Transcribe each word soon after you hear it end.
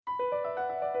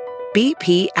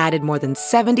BP added more than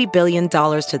 $70 billion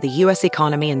to the U.S.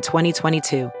 economy in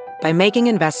 2022 by making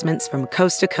investments from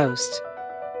coast to coast.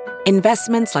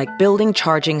 Investments like building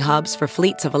charging hubs for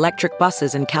fleets of electric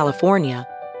buses in California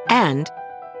and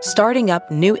starting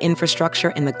up new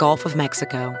infrastructure in the Gulf of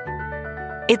Mexico.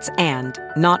 It's and,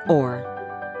 not or.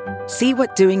 See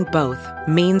what doing both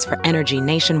means for energy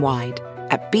nationwide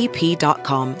at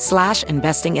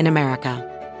bp.com/investing in America.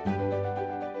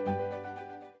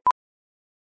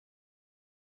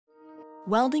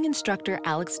 Welding instructor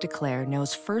Alex DeClaire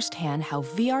knows firsthand how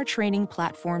VR training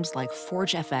platforms like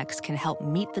ForgeFX can help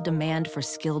meet the demand for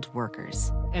skilled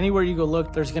workers. Anywhere you go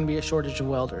look, there's going to be a shortage of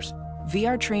welders.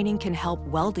 VR training can help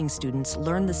welding students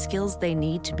learn the skills they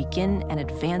need to begin and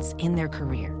advance in their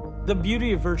career. The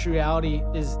beauty of virtual reality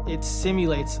is it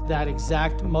simulates that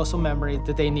exact muscle memory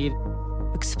that they need.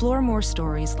 Explore more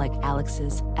stories like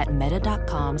Alex's at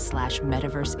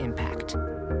meta.com/metaverseimpact.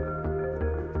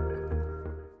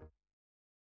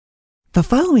 The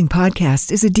following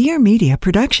podcast is a Dear Media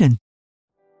production.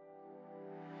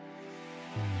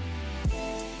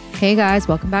 Hey guys,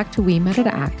 welcome back to We Met at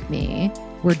Acme.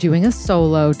 We're doing a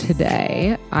solo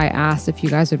today. I asked if you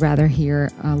guys would rather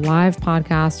hear a live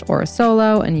podcast or a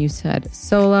solo, and you said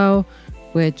solo,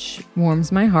 which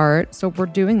warms my heart. So we're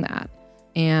doing that.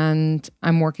 And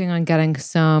I'm working on getting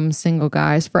some single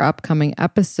guys for upcoming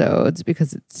episodes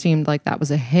because it seemed like that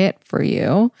was a hit for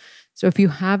you. So if you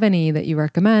have any that you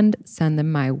recommend, send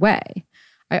them my way.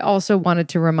 I also wanted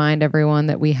to remind everyone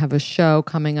that we have a show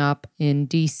coming up in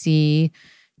DC,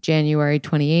 January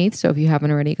 28th. So if you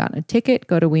haven't already gotten a ticket,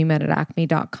 go to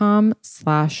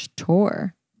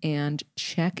wemettatacme.com/tour and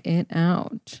check it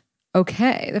out.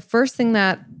 Okay, the first thing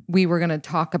that we were going to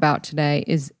talk about today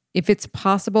is if it's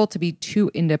possible to be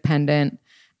too independent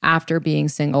after being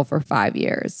single for 5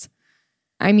 years.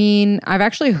 I mean, I've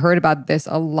actually heard about this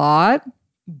a lot,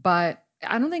 but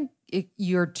I don't think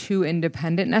you're too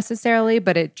independent necessarily,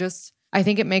 but I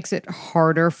think it makes it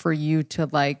harder for you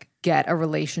to get a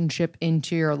relationship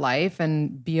into your life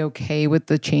and be okay with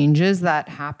the changes that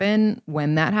happen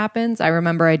when that happens. I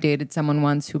remember I dated someone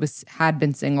once who had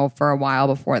been single for a while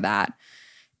before that,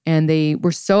 and they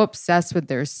were so obsessed with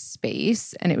their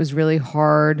space, and it was really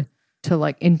hard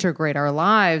to integrate our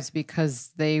lives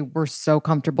because they were so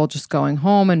comfortable just going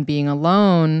home and being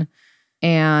alone.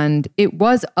 And it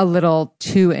was a little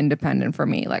too independent for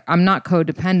me. I'm not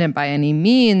codependent by any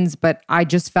means, but I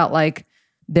just felt like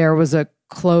there was a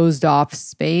closed off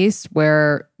space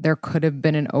where there could have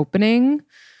been an opening.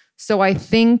 So I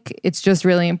think it's just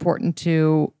really important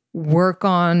to work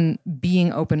on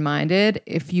being open-minded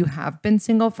if you have been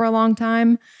single for a long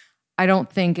time. I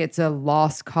don't think it's a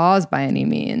lost cause by any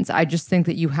means. I just think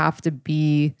that you have to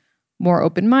be more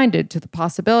open-minded to the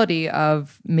possibility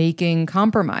of making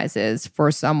compromises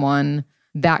for someone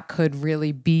that could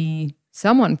really be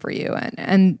someone for you.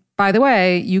 And by the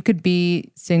way, you could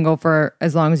be single for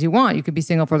as long as you want. You could be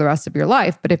single for the rest of your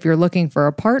life. But if you're looking for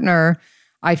a partner,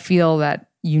 I feel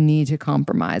that you need to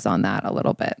compromise on that a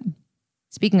little bit.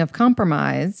 Speaking of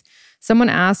compromise, someone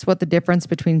asked what the difference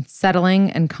between settling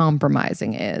and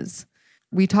compromising is.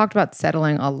 We talked about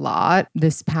settling a lot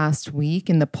this past week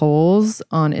in the polls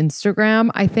on Instagram.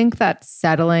 I think that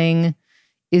settling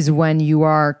is when you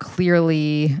are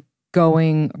clearly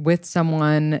going with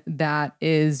someone that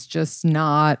is just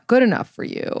not good enough for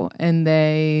you, and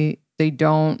they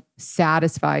don't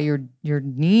satisfy your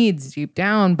needs deep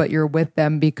down, but you're with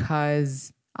them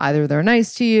because either they're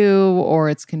nice to you or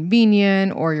it's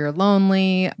convenient or you're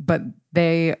lonely, but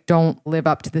they don't live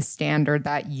up to the standard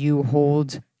that you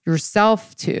hold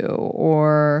yourself to.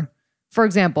 Or, for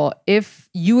example, if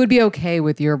you would be okay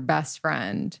with your best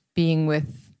friend being with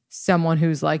someone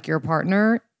who's like your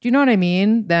partner, do you know what I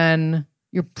mean? Then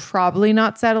you're probably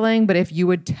not settling. But if you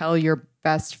would tell your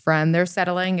best friend they're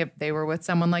settling, if they were with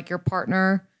someone like your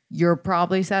partner, you're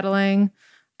probably settling.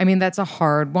 I mean, that's a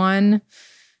hard one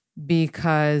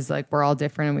because we're all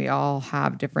different and we all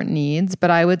have different needs.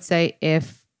 But I would say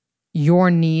if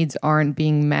your needs aren't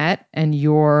being met and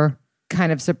you're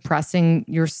kind of suppressing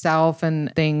yourself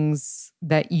and things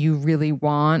that you really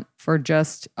want for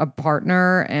just a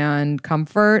partner and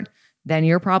comfort, then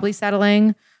you're probably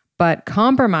settling. But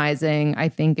compromising, I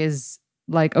think, is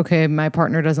okay, my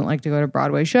partner doesn't like to go to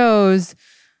Broadway shows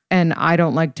and I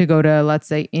don't like to go to, let's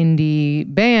say, indie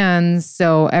bands.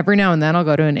 So every now and then I'll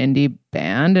go to an indie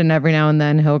band and every now and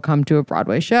then he'll come to a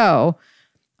Broadway show.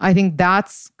 I think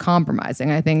that's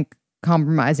compromising. I think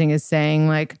compromising is saying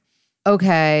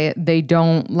okay, they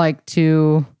don't like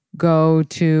to go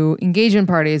to engagement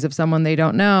parties of someone they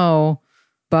don't know,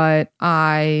 but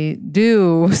I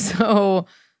do. So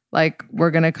Like,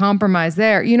 we're going to compromise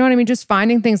there. You know what I mean? Just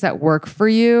finding things that work for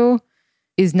you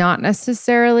is not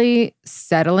necessarily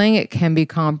settling. It can be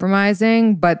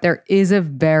compromising, but there is a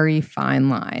very fine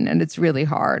line and it's really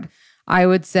hard. I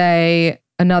would say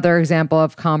another example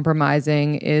of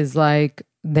compromising is like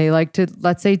they like to,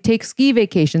 let's say, take ski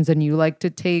vacations and you like to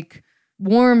take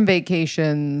warm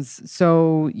vacations.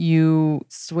 So you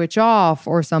switch off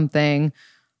or something.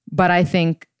 But I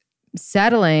think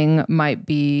settling might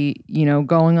be,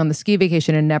 going on the ski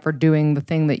vacation and never doing the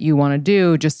thing that you want to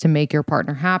do just to make your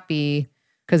partner happy.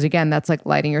 Because again, that's like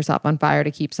lighting yourself on fire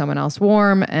to keep someone else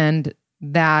warm. And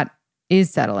that is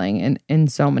settling in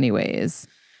so many ways.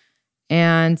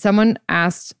 And someone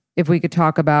asked if we could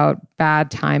talk about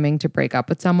bad timing to break up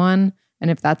with someone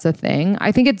and if that's a thing.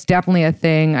 I think it's definitely a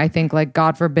thing. I think, like,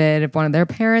 God forbid, if one of their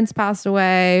parents passed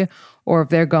away or if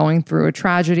they're going through a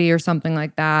tragedy or something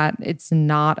like that, it's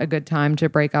not a good time to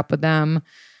break up with them.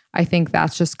 I think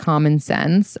that's just common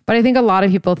sense. But I think a lot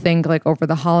of people think like over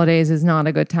the holidays is not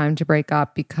a good time to break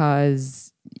up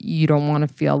because you don't want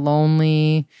to feel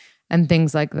lonely and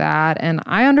things like that. And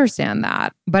I understand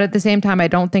that. But at the same time, I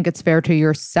don't think it's fair to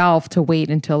yourself to wait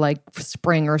until like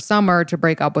spring or summer to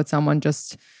break up with someone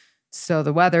just so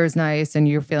the weather is nice and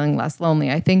you're feeling less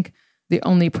lonely. I think the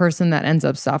only person that ends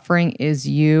up suffering is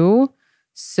you.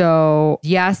 So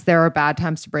yes, there are bad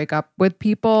times to break up with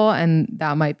people, and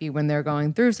that might be when they're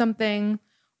going through something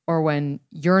or when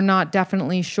you're not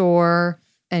definitely sure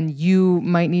and you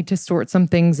might need to sort some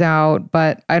things out.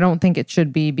 But I don't think it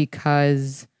should be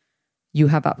because you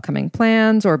have upcoming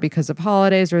plans or because of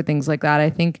holidays or things like that. I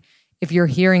think if you're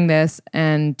hearing this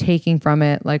and taking from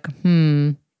it like,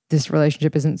 this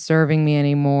relationship isn't serving me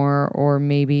anymore, or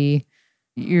maybe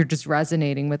you're just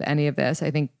resonating with any of this,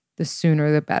 I think the sooner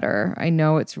the better. I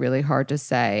know it's really hard to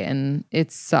say and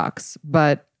it sucks,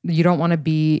 but you don't want to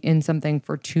be in something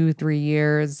for 2-3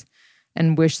 years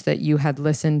and wish that you had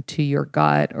listened to your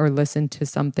gut or listened to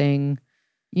something,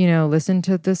 listen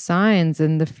to the signs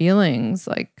and the feelings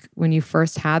like when you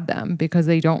first had them, because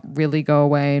they don't really go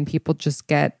away and people just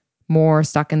get more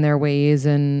stuck in their ways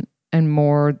and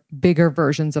more bigger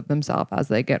versions of themselves as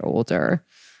they get older.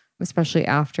 Especially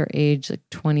after age like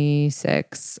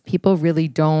 26, people really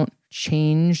don't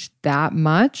change that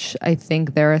much. I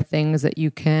think there are things that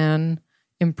you can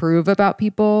improve about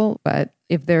people, but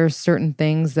if there's certain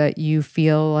things that you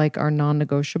feel like are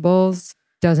non-negotiables,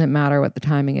 doesn't matter what the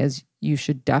timing is, you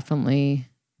should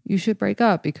break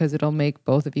up because it'll make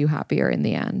both of you happier in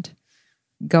the end.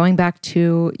 Going back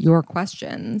to your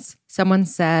questions, someone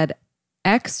said,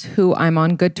 ex who I'm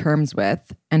on good terms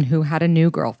with and who had a new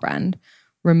girlfriend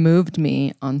removed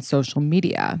me on social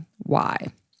media. Why?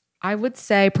 I would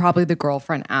say probably the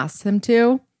girlfriend asked him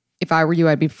to. If I were you,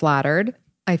 I'd be flattered.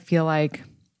 I feel like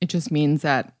it just means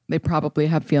that they probably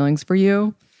have feelings for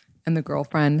you and the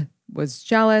girlfriend was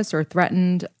jealous or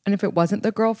threatened. And if it wasn't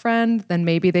the girlfriend, then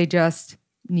maybe they just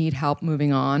need help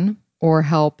moving on or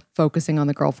help focusing on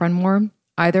the girlfriend more.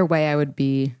 Either way, I would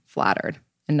be flattered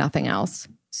and nothing else.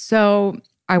 So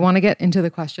I want to get into the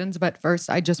questions, but first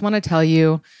I just want to tell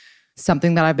you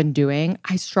something that I've been doing.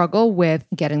 I struggle with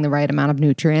getting the right amount of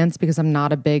nutrients because I'm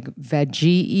not a big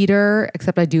veggie eater,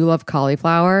 except I do love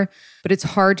cauliflower, but it's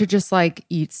hard to just like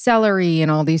eat celery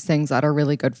and all these things that are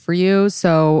really good for you.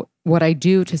 So what I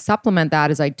do to supplement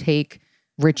that is I take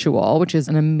Ritual, which is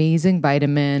an amazing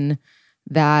vitamin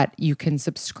that you can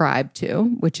subscribe to,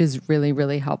 which is really,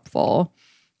 really helpful.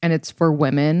 And it's for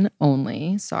women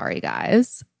only. Sorry,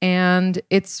 guys. And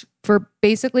it's for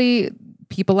basically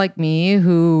people like me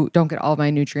who don't get all of my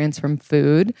nutrients from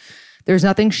food. There's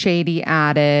nothing shady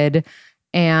added.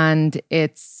 And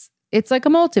it's like a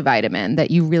multivitamin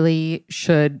that you really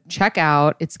should check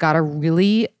out. It's got a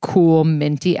really cool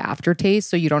minty aftertaste.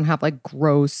 So you don't have like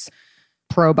gross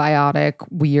probiotic,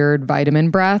 weird vitamin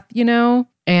breath,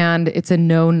 And it's a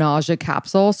no nausea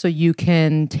capsule. So you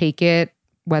can take it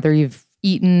whether you've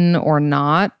eaten or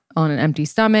not on an empty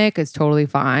stomach. It's totally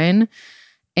fine.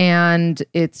 And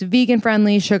it's vegan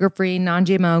friendly, sugar free,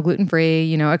 non-GMO, gluten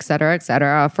free, et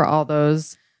cetera, for all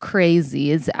those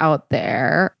crazies out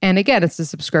there. And again, it's a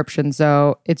subscription.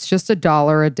 So it's just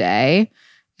 $1 a day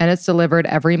and it's delivered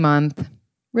every month.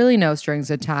 Really no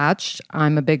strings attached.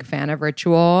 I'm a big fan of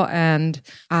Ritual. And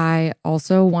I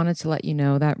also wanted to let you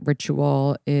know that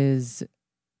Ritual is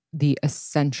the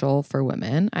essential for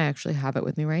women. I actually have it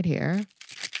with me right here.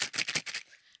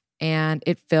 And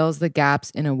it fills the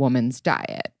gaps in a woman's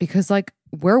diet because like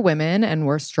we're women and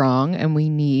we're strong and we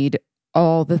need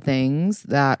all the things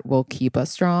that will keep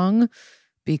us strong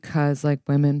because like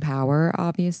women power,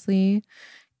 obviously.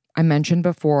 I mentioned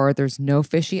before, there's no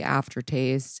fishy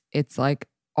aftertaste. It's like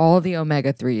all the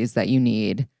omega-3s that you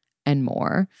need and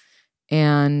more.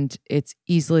 And it's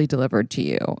easily delivered to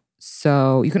you.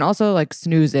 So you can also like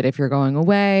snooze it if you're going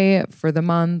away for the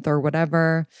month or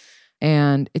whatever.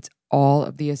 And it's all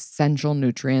of the essential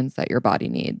nutrients that your body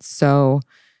needs. So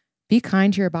be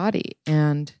kind to your body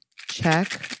and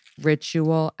check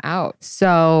Ritual out.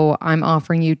 So I'm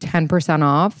offering you 10%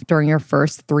 off during your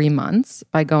first 3 months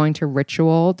by going to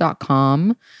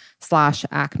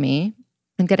ritual.com/acme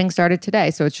and getting started today.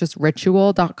 So it's just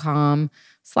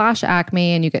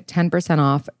ritual.com/acme and you get 10%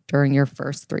 off during your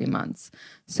first 3 months.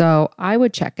 So I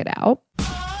would check it out.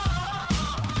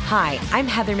 Hi, I'm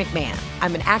Heather McMahon.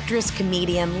 I'm an actress,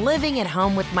 comedian, living at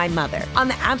home with my mother. On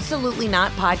the Absolutely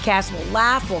Not podcast, we'll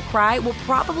laugh, we'll cry, we'll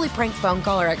probably prank phone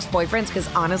call our ex-boyfriends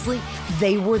because honestly,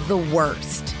 they were the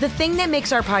worst. The thing that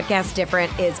makes our podcast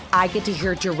different is I get to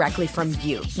hear directly from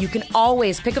you. You can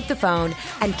always pick up the phone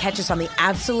and catch us on the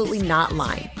Absolutely Not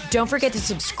line. Don't forget to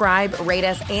subscribe, rate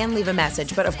us, and leave a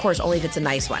message, but of course, only if it's a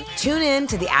nice one. Tune in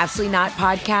to the Absolutely Not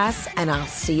podcast, and I'll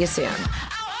see you soon.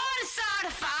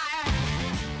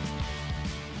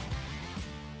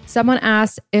 Someone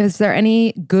asked, is there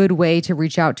any good way to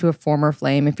reach out to a former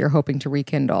flame if you're hoping to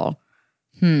rekindle?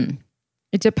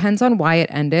 It depends on why it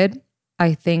ended.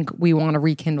 I think we want to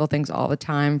rekindle things all the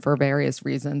time for various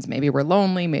reasons. Maybe we're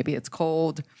lonely, maybe it's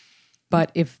cold.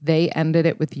 But if they ended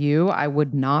it with you, I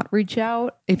would not reach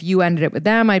out. If you ended it with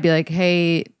them, I'd be like,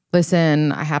 hey,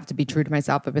 listen, I have to be true to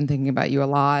myself. I've been thinking about you a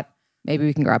lot. Maybe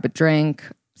we can grab a drink,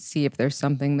 see if there's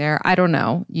something there. I don't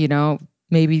know,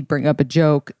 maybe bring up a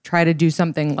joke, try to do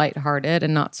something lighthearted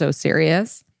and not so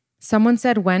serious. Someone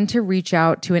said when to reach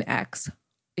out to an ex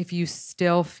if you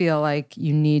still feel like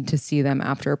you need to see them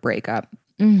after a breakup.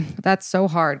 That's so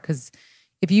hard because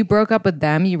if you broke up with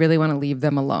them, you really want to leave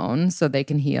them alone so they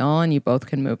can heal and you both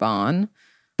can move on.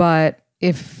 But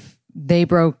if they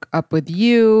broke up with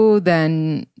you,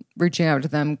 then reaching out to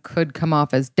them could come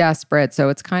off as desperate. So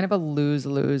it's kind of a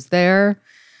lose-lose there.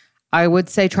 I would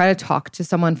say try to talk to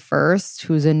someone first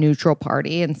who's a neutral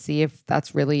party and see if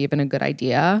that's really even a good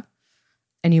idea.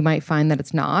 And you might find that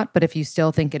it's not. But if you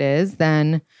still think it is,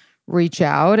 then reach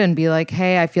out and be like,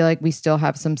 hey, I feel like we still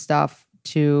have some stuff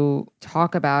to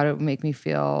talk about. It would make me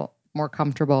feel more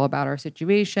comfortable about our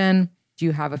situation. Do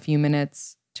you have a few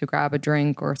minutes to grab a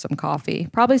drink or some coffee?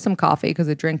 Probably some coffee because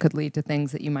a drink could lead to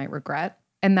things that you might regret.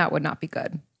 And that would not be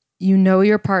good. You know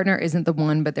your partner isn't the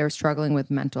one, but they're struggling with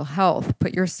mental health.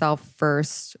 Put yourself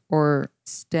first or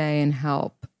stay and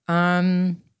help.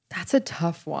 That's a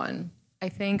tough one. I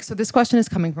think, so this question is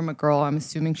coming from a girl. I'm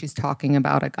assuming she's talking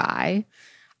about a guy.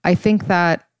 I think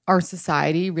that our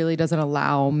society really doesn't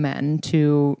allow men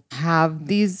to have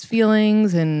these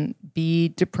feelings and be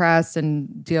depressed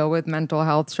and deal with mental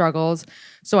health struggles.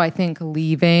 So I think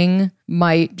leaving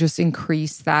might just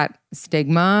increase that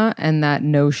stigma and that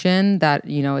notion that,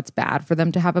 it's bad for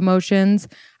them to have emotions.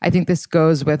 I think this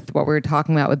goes with what we were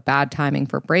talking about with bad timing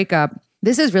for breakup.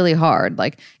 This is really hard.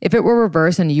 Like if it were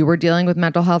reversed and you were dealing with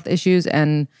mental health issues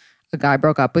and a guy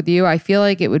broke up with you, I feel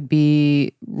like it would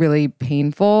be really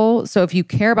painful. So if you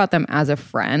care about them as a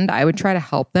friend, I would try to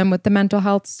help them with the mental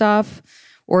health stuff,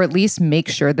 or at least make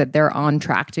sure that they're on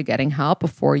track to getting help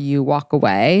before you walk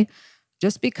away.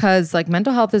 Just because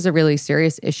mental health is a really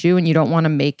serious issue and you don't want to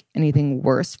make anything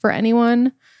worse for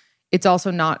anyone. It's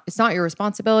not your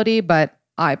responsibility, but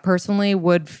I personally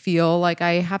would feel like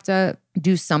I have to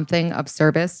do something of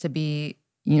service to be,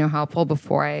 helpful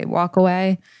before I walk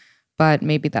away. But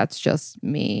maybe that's just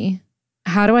me.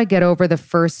 How do I get over the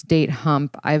first date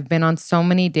hump? I've been on so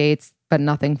many dates, but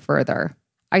nothing further.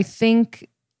 I think,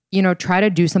 try to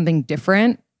do something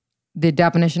different. The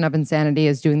definition of insanity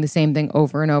is doing the same thing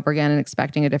over and over again and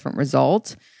expecting a different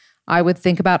result. I would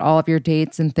think about all of your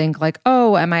dates and think like,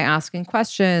 oh, am I asking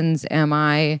questions? Am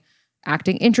I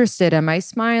acting interested? Am I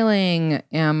smiling?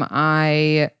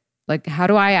 How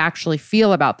do I actually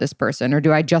feel about this person? Or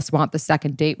do I just want the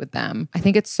second date with them? I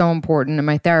think it's so important. And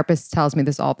my therapist tells me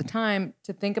this all the time,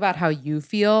 to think about how you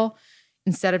feel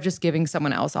instead of just giving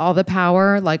someone else all the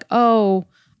power. Like, oh,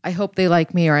 I hope they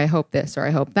like me, or I hope this, or I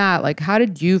hope that. Like, how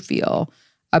did you feel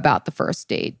about the first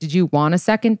date? Did you want a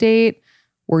second date?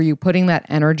 Were you putting that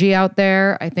energy out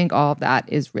there? I think all of that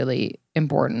is really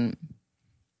important.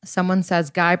 Someone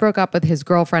says, guy broke up with his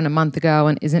girlfriend a month ago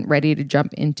and isn't ready to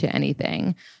jump into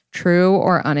anything. True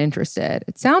or uninterested?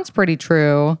 It sounds pretty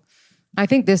true. I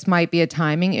think this might be a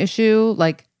timing issue.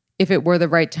 Like if it were the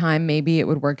right time, maybe it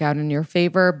would work out in your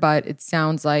favor, but it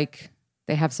sounds like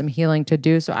they have some healing to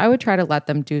do. So I would try to let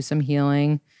them do some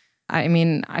healing. I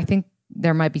think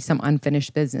there might be some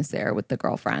unfinished business there with the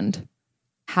girlfriend.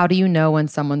 How do you know when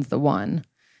someone's the one?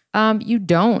 You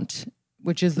don't.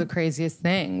 which is the craziest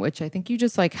thing, which I think you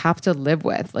just like have to live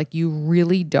with. Like you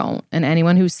really don't. And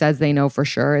anyone who says they know for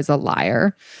sure is a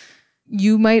liar.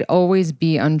 You might always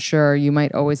be unsure. You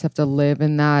might always have to live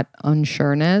in that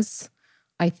unsureness.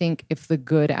 I think if the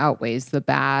good outweighs the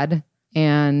bad,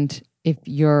 and if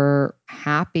you're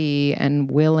happy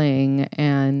and willing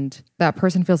and that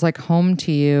person feels like home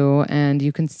to you and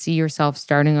you can see yourself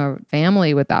starting a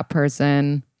family with that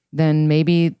person, then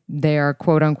maybe they are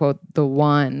quote unquote the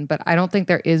one. But I don't think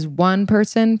there is one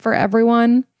person for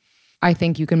everyone. I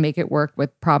think you can make it work with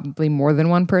probably more than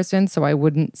one person. So I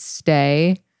wouldn't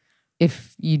stay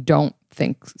if you don't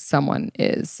think someone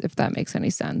is, if that makes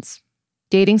any sense.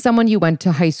 Dating someone you went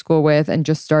to high school with and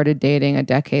just started dating a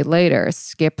decade later,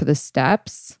 skip the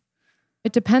steps.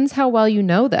 It depends how well you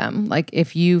know them. Like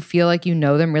if you feel like you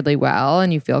know them really well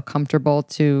and you feel comfortable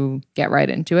to get right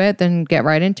into it, then get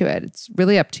right into it. It's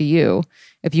really up to you.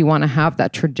 If you want to have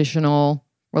that traditional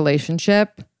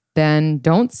relationship, then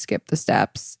don't skip the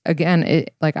steps. Again,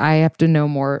 I have to know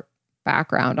more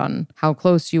background on how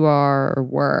close you are or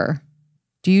were.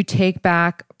 Do you take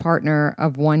back a partner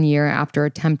of 1 year after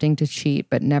attempting to cheat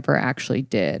but never actually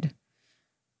did?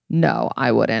 No,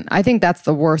 I wouldn't. I think that's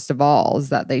the worst of all, is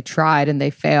that they tried and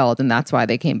they failed and that's why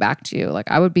they came back to you.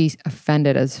 Like I would be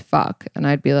offended as fuck and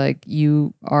I'd be like,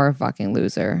 you are a fucking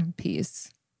loser.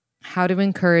 Peace. How to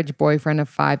encourage boyfriend of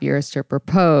 5 years to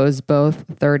propose, both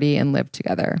 30 and live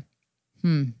together.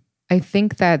 I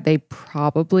think that they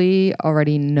probably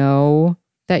already know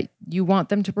that you want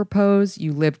them to propose.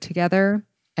 You live together.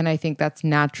 And I think that's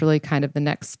naturally kind of the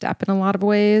next step in a lot of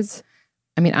ways.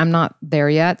 I mean, I'm not there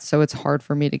yet, so it's hard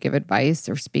for me to give advice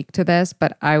or speak to this,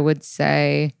 but I would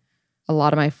say a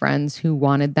lot of my friends who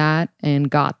wanted that and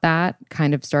got that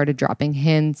kind of started dropping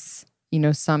hints. You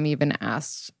know, some even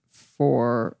asked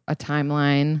for a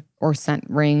timeline or sent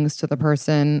rings to the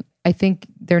person. I think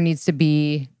there needs to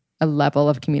be a level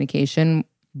of communication,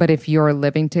 but if you're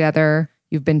living together,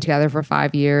 you've been together for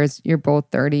 5 years, you're both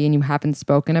 30 and you haven't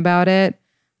spoken about it,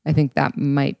 I think that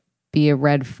might be a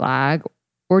red flag,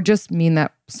 or just mean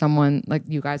that someone, like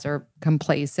you guys are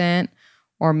complacent,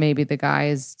 or maybe the guy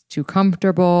is too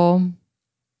comfortable.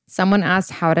 Someone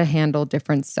asked how to handle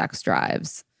different sex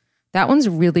drives. That one's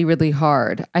really, really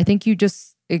hard. I think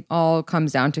it all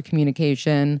comes down to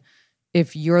communication.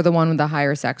 If you're the one with the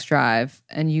higher sex drive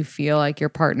and you feel like your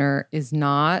partner is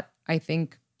not, I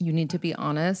think you need to be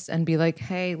honest and be like,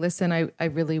 hey, listen, I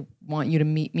really want you to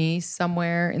meet me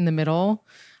somewhere in the middle.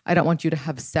 I don't want you to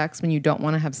have sex when you don't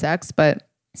want to have sex, but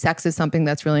sex is something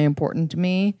that's really important to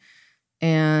me.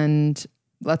 And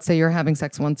let's say you're having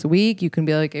sex once a week. You can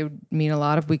be like, it would mean a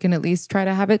lot if we can at least try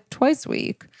to have it twice a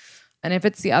week. And if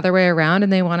it's the other way around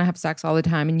and they want to have sex all the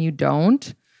time and you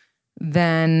don't,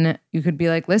 then you could be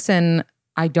like, listen,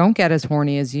 I don't get as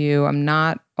horny as you. I'm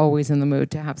not always in the mood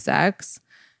to have sex.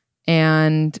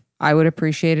 And I would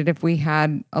appreciate it if we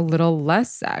had a little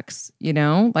less sex, you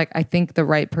know? Like, I think the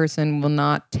right person will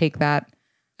not take that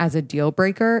as a deal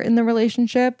breaker in the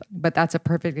relationship, but that's a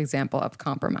perfect example of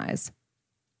compromise.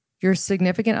 Your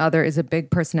significant other is a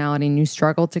big personality and you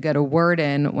struggle to get a word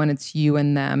in when it's you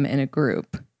and them in a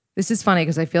group. This is funny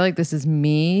because I feel like this is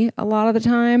me a lot of the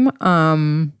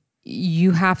time. You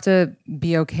have to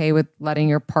be okay with letting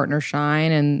your partner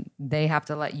shine and they have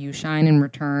to let you shine in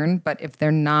return. But if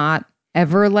they're not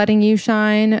ever letting you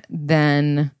shine,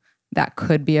 then that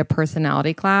could be a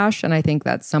personality clash. And I think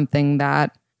that's something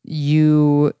that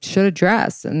you should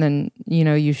address. And then, you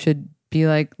know, you should be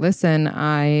like, listen,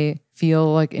 I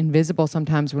feel like invisible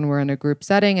sometimes when we're in a group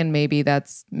setting and maybe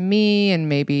that's me and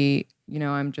maybe, you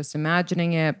know, I'm just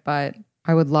imagining it, but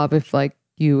I would love if like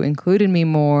you included me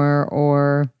more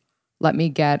or let me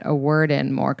get a word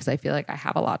in more because I feel like I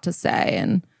have a lot to say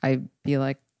and I feel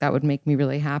like that would make me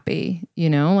really happy. You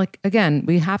know, like, again,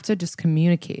 we have to just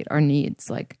communicate our needs.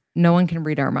 Like, no one can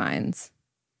read our minds.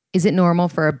 Is it normal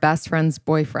for a best friend's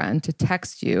boyfriend to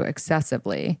text you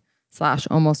excessively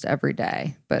 / almost every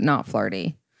day, but not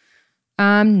flirty?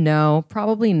 No,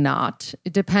 probably not.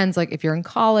 It depends. Like if you're in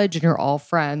college and you're all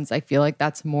friends, I feel like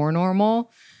that's more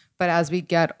normal. But as we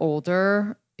get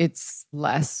older, it's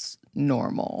less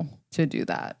normal to do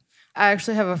that. I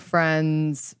actually have a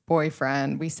friend's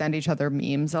boyfriend. We send each other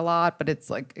memes a lot, but it's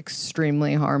like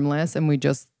extremely harmless and we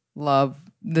just love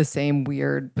the same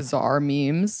weird, bizarre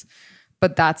memes.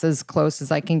 But that's as close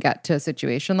as I can get to a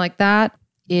situation like that.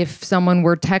 If someone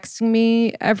were texting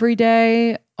me every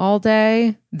day, all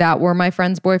day, that were my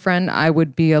friend's boyfriend, I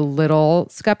would be a little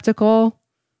skeptical.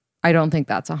 I don't think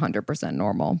that's 100%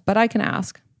 normal, but I can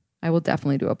ask. I will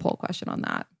definitely do a poll question on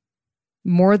that.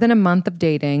 More than a month of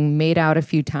dating, made out a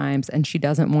few times, and she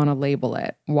doesn't want to label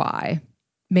it. Why?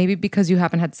 Maybe because you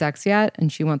haven't had sex yet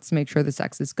and she wants to make sure the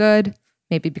sex is good.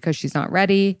 Maybe because she's not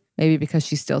ready. Maybe because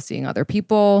she's still seeing other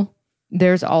people.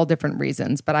 There's all different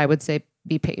reasons, but I would say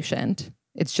be patient.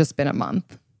 It's just been a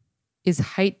month. Is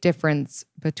height difference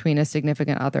between a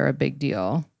significant other a big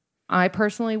deal? I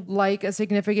personally like a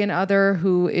significant other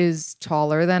who is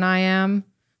taller than I am,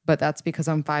 but that's because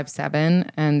I'm 5'7",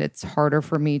 and it's harder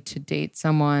for me to date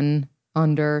someone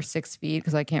under 6 feet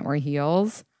because I can't wear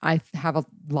heels. I have a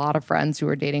lot of friends who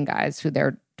are dating guys who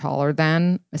they're taller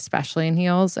than, especially in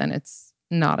heels, and it's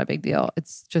not a big deal.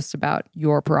 It's just about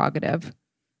your prerogative.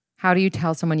 How do you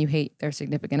tell someone you hate their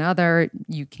significant other?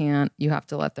 You can't. You have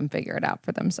to let them figure it out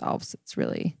for themselves. It's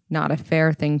really not a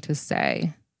fair thing to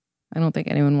say. I don't think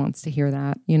anyone wants to hear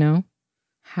that, you know?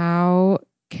 How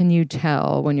can you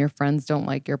tell when your friends don't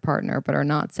like your partner but are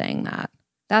not saying that?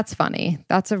 That's funny.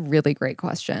 That's a really great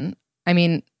question. I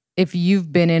mean, if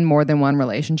you've been in more than one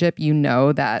relationship, you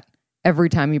know that every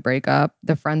time you break up,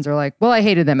 the friends are like, well, I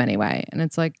hated them anyway. And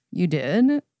it's like, you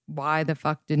did? Why the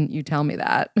fuck didn't you tell me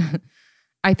that?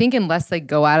 I think unless they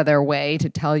go out of their way to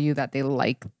tell you that they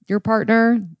like your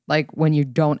partner, like when you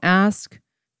don't ask,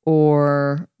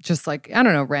 or just like, I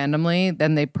don't know, randomly,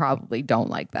 then they probably don't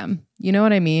like them. You know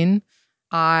what I mean?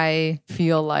 I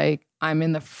feel like I'm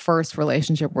in the first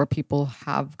relationship where people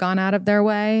have gone out of their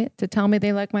way to tell me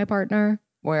they like my partner.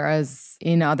 Whereas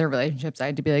in other relationships, I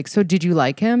had to be like, so did you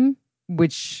like him?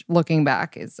 Which looking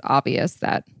back is obvious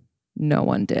that no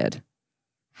one did.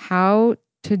 How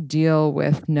to deal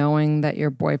with knowing that your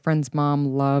boyfriend's mom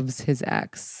loves his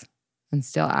ex and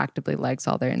still actively likes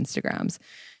all their Instagrams.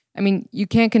 I mean, you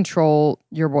can't control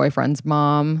your boyfriend's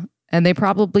mom, and they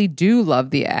probably do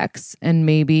love the ex. And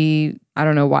maybe, I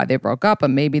don't know why they broke up, but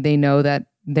maybe they know that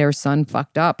their son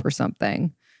fucked up or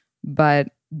something. But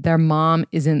their mom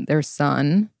isn't their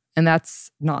son. And that's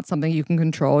not something you can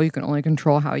control. You can only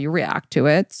control how you react to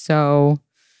it. So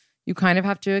you kind of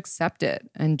have to accept it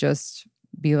and just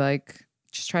be like,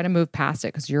 just try to move past it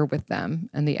because you're with them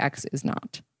and the ex is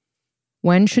not.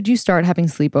 When should you start having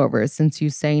sleepovers since you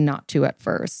say not to at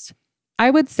first? I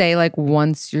would say like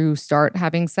once you start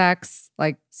having sex,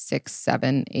 like 6,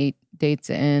 7, 8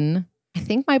 dates in. I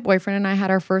think my boyfriend and I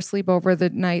had our first sleepover the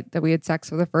night that we had sex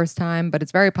for the first time, but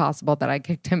it's very possible that I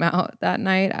kicked him out that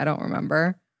night. I don't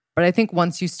remember. But I think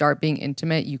once you start being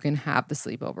intimate, you can have the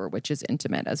sleepover, which is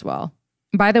intimate as well.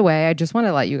 By the way, I just want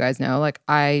to let you guys know, like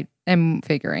I am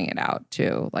figuring it out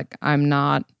too. Like I'm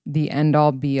not the end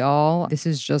all be all. This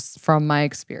is just from my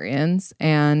experience.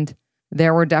 And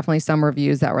there were definitely some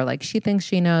reviews that were like, she thinks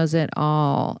she knows it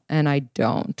all. And I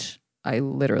don't. I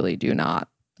literally do not.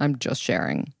 I'm just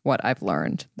sharing what I've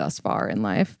learned thus far in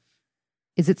life.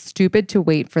 Is it stupid to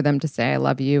wait for them to say I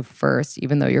love you first,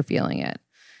 even though you're feeling it?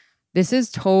 This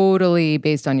is totally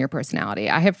based on your personality.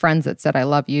 I have friends that said I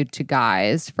love you to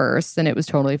guys first, and it was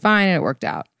totally fine and it worked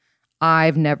out.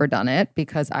 I've never done it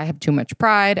because I have too much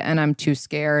pride and I'm too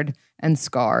scared and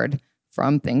scarred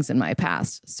from things in my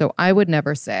past. So I would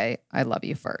never say I love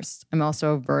you first. I'm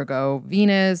also Virgo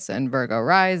Venus and Virgo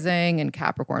rising and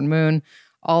Capricorn moon.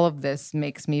 All of this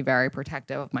makes me very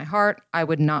protective of my heart. I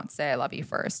would not say I love you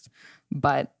first.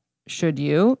 But should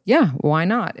you? Yeah, why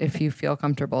not if you feel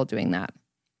comfortable doing that?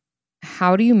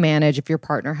 How do you manage if your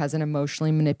partner has an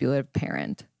emotionally manipulative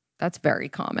parent? That's very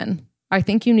common. I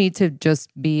think you need to just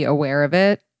be aware of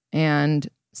it and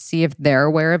see if they're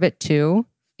aware of it too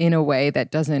in a way that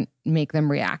doesn't make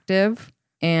them reactive.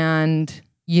 And,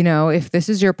 you know, if this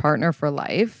is your partner for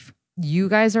life, you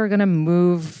guys are going to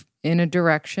move in a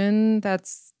direction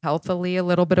that's healthily a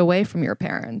little bit away from your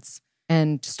parents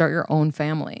and start your own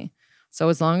family. So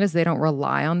as long as they don't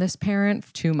rely on this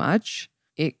parent too much,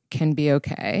 it can be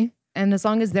okay. And as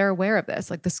long as they're aware of this,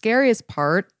 like the scariest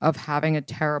part of having a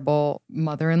terrible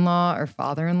mother-in-law or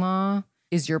father-in-law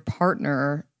is your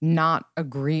partner not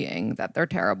agreeing that they're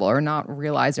terrible or not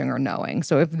realizing or knowing.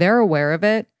 So if they're aware of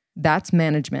it, that's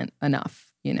management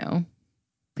enough, you know?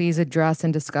 Please address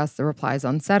and discuss the replies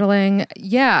on settling.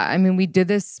 Yeah, I mean, we did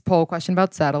this poll question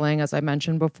about settling, as I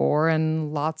mentioned before,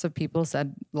 and lots of people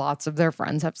said lots of their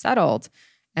friends have settled.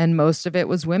 And most of it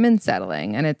was women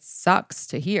settling, and it sucks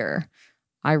to hear.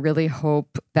 I really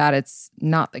hope that it's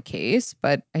not the case,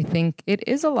 but I think it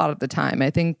is a lot of the time. I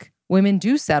think women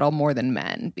do settle more than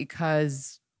men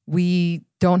because we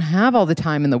don't have all the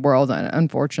time in the world,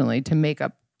 unfortunately, to make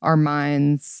up our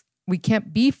minds. We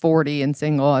can't be 40 and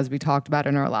single, as we talked about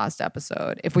in our last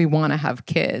episode, if we want to have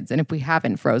kids and if we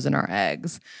haven't frozen our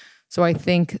eggs. So I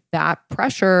think that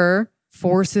pressure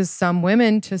forces some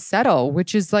women to settle,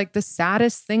 which is like the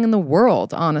saddest thing in the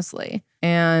world, honestly.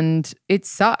 And it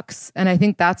sucks. And I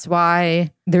think that's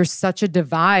why there's such a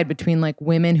divide between like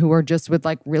women who are just with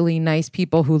like really nice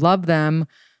people who love them,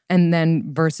 and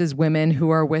then versus women who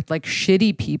are with like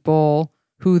shitty people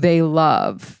who they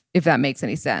love, if that makes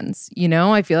any sense. You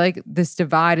know, I feel like this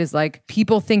divide is like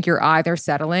people think you're either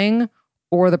settling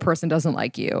or the person doesn't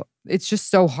like you. It's just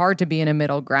so hard to be in a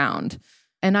middle ground.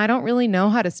 And I don't really know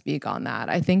how to speak on that.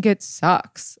 I think it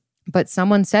sucks. But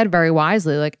someone said very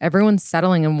wisely, like everyone's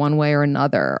settling in one way or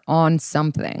another on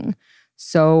something.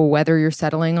 So whether you're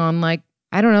settling on like,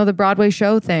 I don't know, the Broadway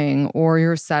show thing, or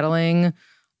you're settling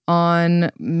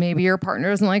on maybe your partner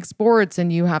doesn't like sports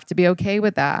and you have to be okay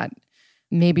with that.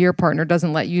 Maybe your partner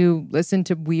doesn't let you listen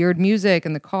to weird music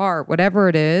in the car, whatever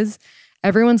it is,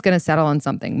 everyone's going to settle on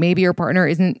something. Maybe your partner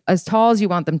isn't as tall as you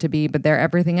want them to be, but they're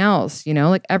everything else, you know,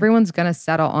 like everyone's going to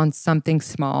settle on something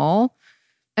small.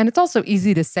 And it's also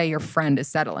easy to say your friend is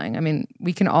settling. I mean,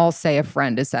 we can all say a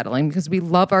friend is settling because we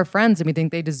love our friends and we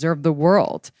think they deserve the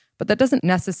world. But that doesn't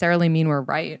necessarily mean we're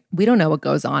right. We don't know what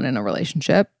goes on in a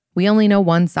relationship. We only know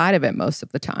one side of it most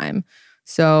of the time.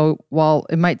 So while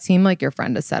it might seem like your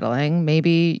friend is settling,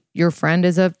 maybe your friend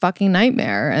is a fucking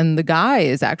nightmare and the guy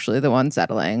is actually the one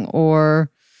settling. Or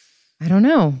I don't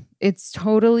know. It's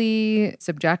totally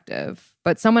subjective.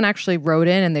 But someone actually wrote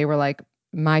in and they were like,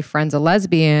 my friend's a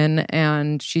lesbian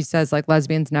and she says like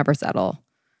lesbians never settle.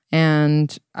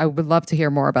 And I would love to hear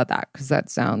more about that because that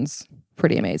sounds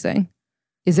pretty amazing.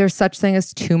 Is there such thing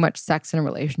as too much sex in a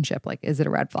relationship? Like, is it a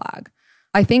red flag?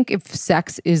 I think if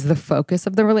sex is the focus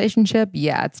of the relationship,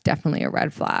 yeah, it's definitely a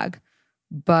red flag.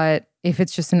 But if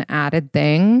it's just an added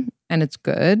thing and it's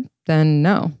good, then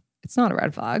no, it's not a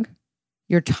red flag.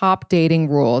 Your top dating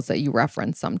rules that you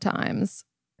reference sometimes.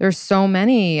 There's so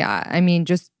many. I mean,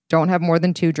 just don't have more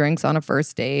than 2 drinks on a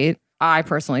first date. I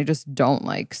personally just don't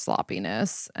like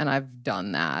sloppiness, and I've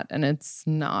done that, and it's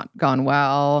not gone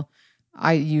well.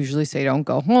 I usually say don't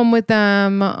go home with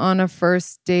them on a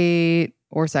first date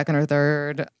or second or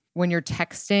third. When you're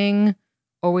texting,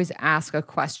 always ask a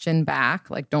question back.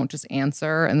 Like, don't just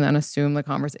answer and then assume the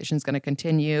conversation's going to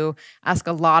continue. Ask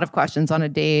a lot of questions on a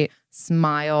date.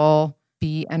 Smile.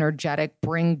 Be energetic,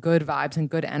 bring good vibes and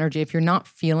good energy. If you're not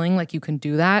feeling like you can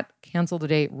do that, cancel the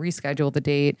date, reschedule the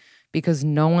date, because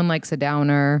no one likes a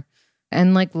downer.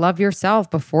 And like, love yourself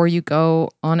before you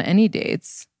go on any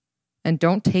dates. And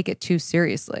don't take it too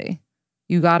seriously.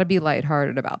 You got to be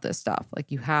lighthearted about this stuff.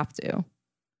 Like, you have to.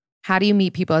 How do you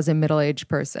meet people as a middle-aged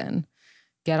person?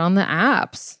 Get on the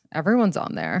apps. Everyone's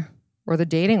on there. Or the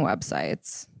dating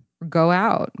websites. Or go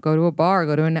out, go to a bar,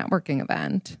 go to a networking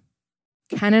event.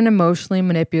 Can an emotionally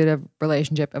manipulative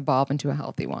relationship evolve into a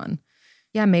healthy one?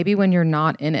 Yeah, maybe when you're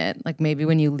not in it, like maybe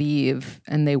when you leave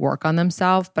and they work on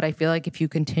themselves. But I feel like if you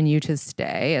continue to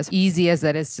stay, as easy as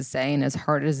that is to say and as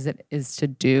hard as it is to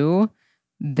do,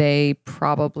 they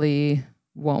probably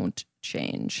won't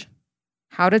change.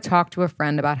 How to talk to a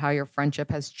friend about how your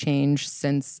friendship has changed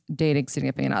since dating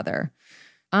significant other.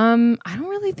 I don't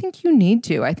really think you need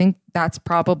to. I think that's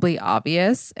probably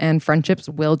obvious, and friendships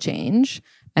will change.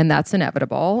 And that's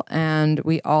inevitable. And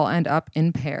we all end up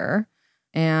in pair.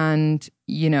 And,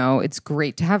 you know, it's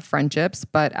great to have friendships,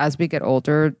 but as we get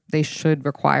older, they should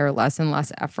require less and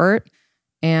less effort.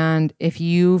 And if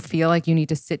you feel like you need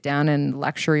to sit down and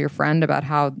lecture your friend about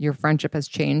how your friendship has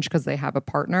changed because they have a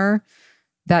partner,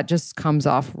 that just comes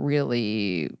off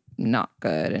really not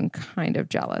good and kind of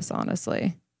jealous,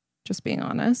 honestly. Just being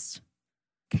honest.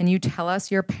 Can you tell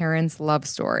us your parents' love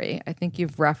story? I think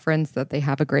you've referenced that they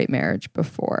have a great marriage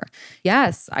before.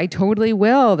 Yes, I totally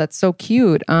will. That's so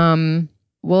cute.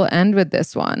 We'll end with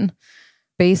this one.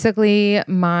 Basically,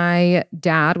 my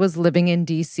dad was living in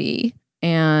DC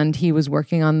and he was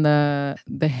working on the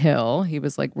Hill. He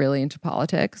was like really into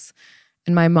politics.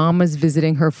 And my mom was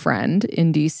visiting her friend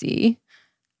in DC.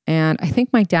 And I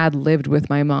think my dad lived with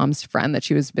my mom's friend that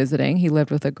she was visiting. He lived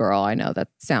with a girl. I know that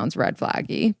sounds red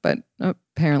flaggy, but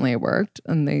apparently it worked.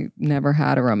 And they never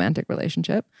had a romantic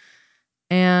relationship.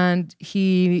 And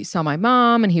he saw my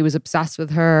mom and he was obsessed with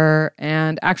her.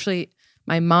 And actually,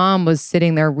 my mom was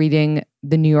sitting there reading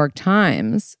the New York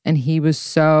Times and he was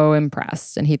so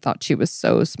impressed and he thought she was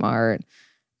so smart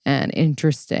and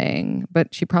interesting.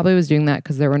 But she probably was doing that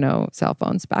because there were no cell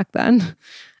phones back then.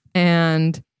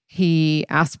 And he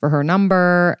asked for her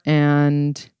number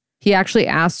and he actually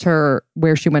asked her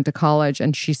where she went to college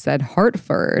and she said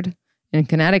Hartford in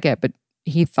Connecticut, but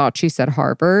he thought she said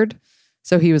Harvard.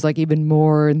 So he was like even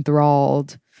more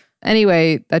enthralled.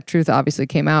 Anyway, that truth obviously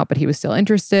came out, but he was still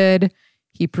interested.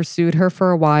 He pursued her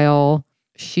for a while.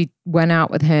 She went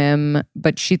out with him,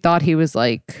 but she thought he was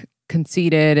like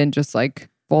conceited and just like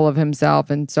full of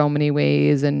himself in so many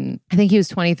ways. And I think he was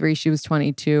 23, she was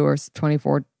 22 or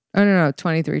 24. Oh, no,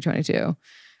 23, 22.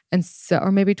 And so,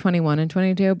 or maybe 21 and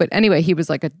 22. But anyway, he was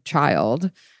like a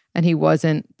child and he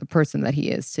wasn't the person that he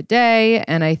is today.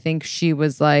 And I think she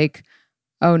was like,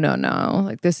 oh, no,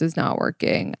 like this is not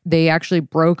working. They actually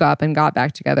broke up and got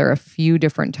back together a few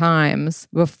different times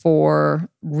before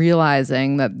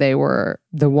realizing that they were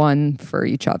the one for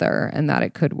each other and that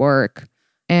it could work.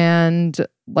 And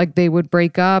like they would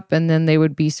break up and then they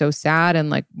would be so sad and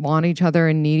like want each other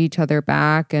and need each other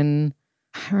back. And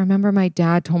I remember my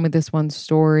dad told me this one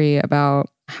story about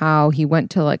how he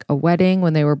went to like a wedding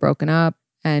when they were broken up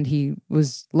and he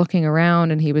was looking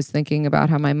around and he was thinking about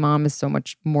how my mom is so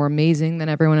much more amazing than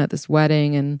everyone at this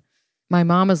wedding. And my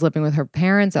mom was living with her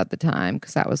parents at the time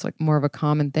because that was like more of a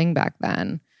common thing back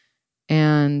then.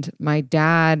 And my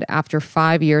dad, after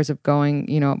 5 years of going,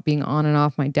 being on and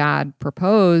off, my dad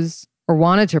proposed or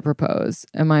wanted to propose.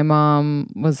 And my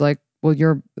mom was like, well,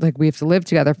 you're like, we have to live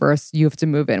together first. You have to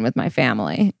move in with my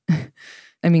family.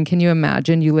 I mean, can you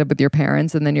imagine you live with your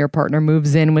parents and then your partner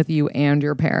moves in with you and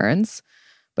your parents?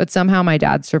 But somehow my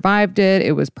dad survived it.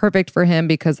 It was perfect for him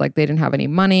because like they didn't have any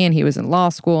money and he was in law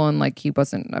school and like he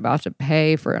wasn't about to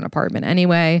pay for an apartment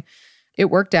anyway. It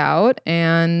worked out.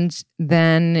 And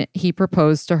then he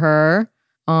proposed to her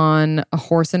on a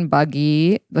horse and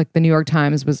buggy. Like the New York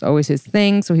Times was always his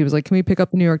thing. So he was like, can we pick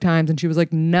up the New York Times? And she was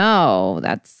like, no,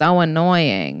 that's so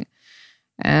annoying.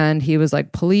 And he was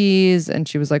like, please. And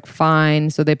she was like, fine.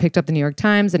 So they picked up the New York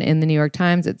Times. And in the New York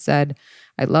Times, it said,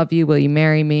 I love you. Will you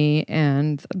marry me?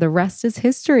 And the rest is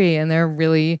history. And they're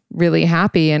really, really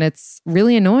happy. And it's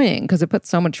really annoying because it puts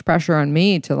so much pressure on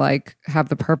me to like have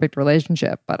the perfect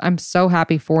relationship. But I'm so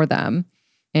happy for them.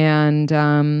 And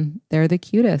they're the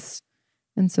cutest.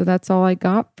 And so that's all I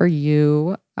got for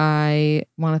you. I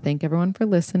want to thank everyone for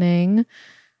listening.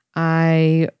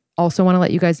 I also want to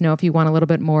let you guys know if you want a little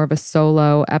bit more of a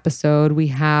solo episode, we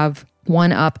have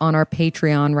one up on our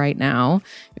Patreon right now.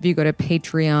 If you go to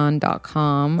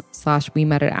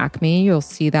patreon.com/WeMetAtAcme, you'll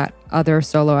see that other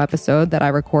solo episode that I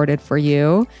recorded for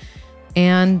you.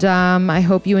 And I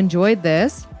hope you enjoyed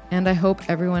this. And I hope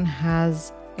everyone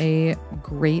has a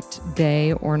great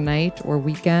day or night or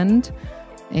weekend.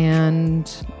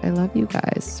 And I love you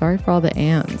guys. Sorry for all the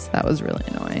ands. That was really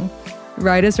annoying.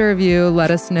 Write us a review. Let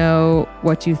us know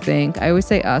what you think. I always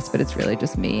say us, but it's really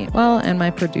just me. Well, and my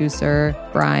producer,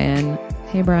 Brian.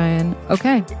 Hey, Brian.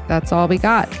 Okay, that's all we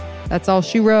got. That's all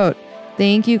she wrote.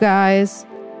 Thank you, guys.